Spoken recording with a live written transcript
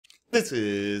This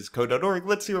is Code.org.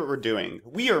 Let's see what we're doing.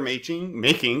 We are making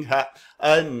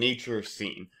a nature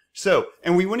scene.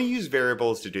 And we want to use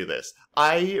variables to do this.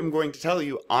 I am going to tell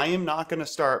you, I am not going to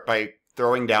start by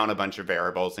throwing down a bunch of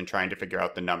variables and trying to figure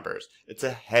out the numbers. It's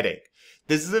a headache.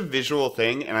 This is a visual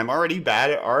thing, and I'm already bad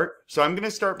at art, so I'm going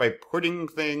to start by putting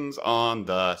things on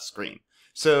the screen.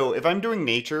 So if I'm doing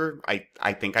nature,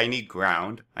 I think I need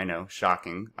ground. I know,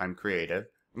 shocking, I'm creative.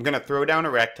 I'm going to throw down a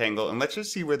rectangle, and let's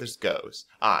just see where this goes.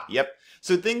 Yep.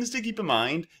 So things to keep in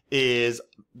mind is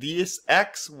this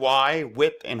X, Y,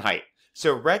 width, and height.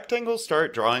 So rectangles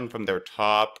start drawing from their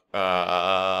top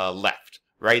left,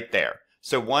 right there.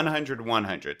 So 100,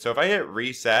 100. So if I hit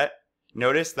reset,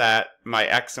 notice that my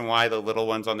X and Y, the little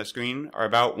ones on the screen, are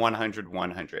about 100,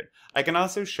 100. I can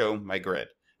also show my grid.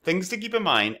 Things to keep in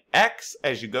mind, X,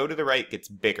 as you go to the right, gets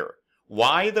bigger.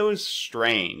 Y, though, is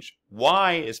strange.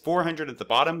 Y is 400 at the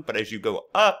bottom, but as you go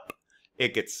up,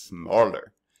 it gets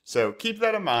smaller. So keep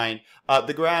that in mind.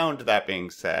 The ground, that being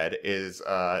said, is,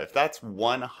 if that's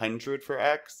 100 for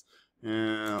X,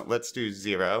 let's do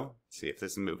 0. See if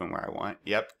this is moving where I want.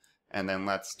 Yep. And then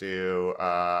let's do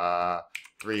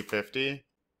 350.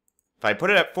 If I put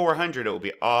it at 400, it will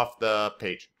be off the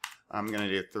page. I'm going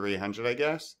to do 300, I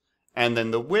guess. And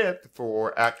then the width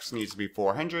for X needs to be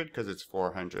 400 because it's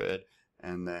 400.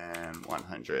 And then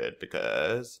 100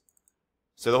 because...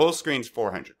 So the whole screen's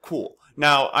 400. Cool.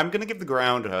 Now, I'm going to give the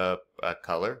ground a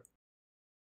color.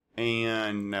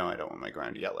 And no, I don't want my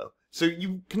ground yellow. So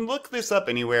you can look this up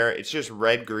anywhere. It's just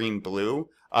red, green, blue.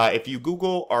 If you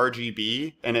Google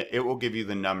RGB, and it will give you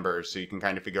the numbers so you can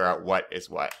kind of figure out what is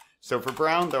what. So for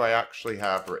brown, though, I actually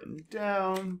have written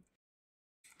down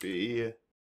B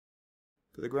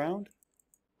for the ground.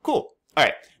 Cool. All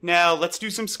right. Now, let's do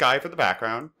some sky for the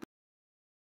background.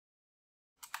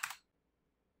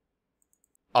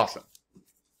 Awesome.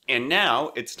 And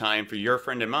now it's time for your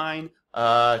friend and mine,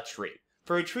 a tree.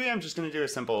 For a tree, I'm just going to do a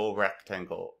simple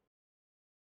rectangle.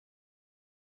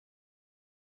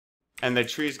 And the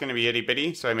tree is going to be itty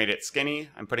bitty, so I made it skinny.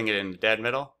 I'm putting it in the dead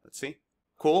middle. Let's see.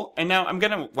 Cool. And now I'm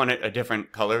going to want it a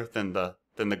different color than the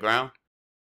ground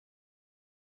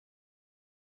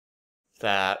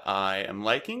that I am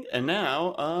liking. And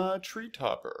now a tree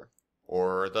topper,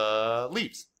 or the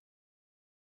leaves.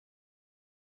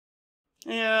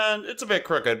 And it's a bit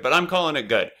crooked, but I'm calling it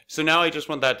good. So now I just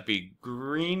want that to be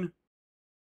green.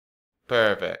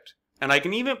 Perfect. And I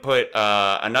can even put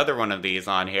another one of these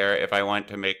on here if I want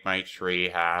to make my tree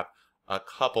have a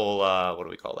couple, what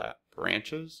do we call that?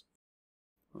 Branches?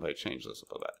 Let me change this a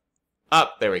little bit.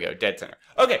 There we go, dead center.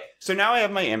 Okay, so now I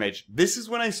have my image. This is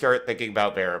when I start thinking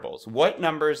about variables. What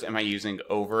numbers am I using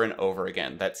over and over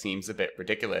again? That seems a bit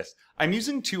ridiculous. I'm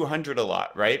using 200 a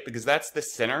lot, right? Because that's the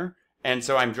center. And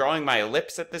so I'm drawing my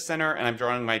ellipse at the center, and I'm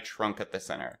drawing my trunk at the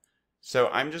center. So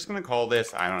I'm just going to call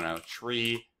this, I don't know,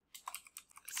 tree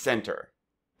center.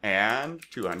 And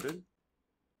 200.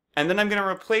 And then I'm going to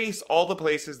replace all the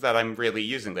places that I'm really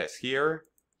using this. Here,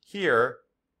 here,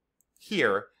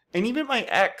 here. And even my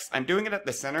X, I'm doing it at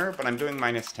the center, but I'm doing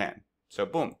 -10. So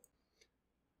boom.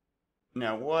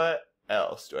 Now what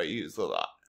else do I use a lot?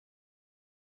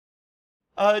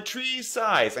 Tree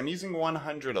size. I'm using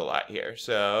 100 a lot here,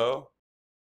 so...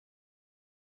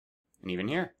 And even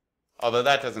here. Although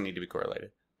that doesn't need to be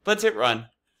correlated. Let's hit run.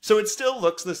 So it still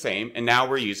looks the same, and now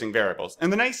we're using variables.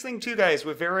 And the nice thing too, guys,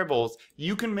 with variables,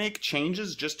 you can make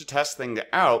changes just to test things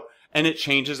out, and it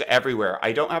changes everywhere.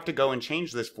 I don't have to go and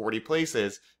change this 40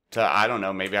 places to, I don't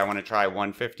know, maybe I want to try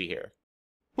 150 here.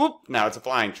 Whoop, now it's a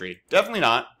flying tree. Definitely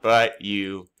not, but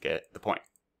you get the point.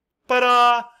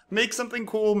 But, make something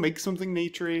cool, make something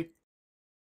naturey.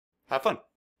 Have fun.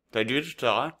 Did I do it?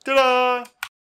 Ta-da! Ta-da!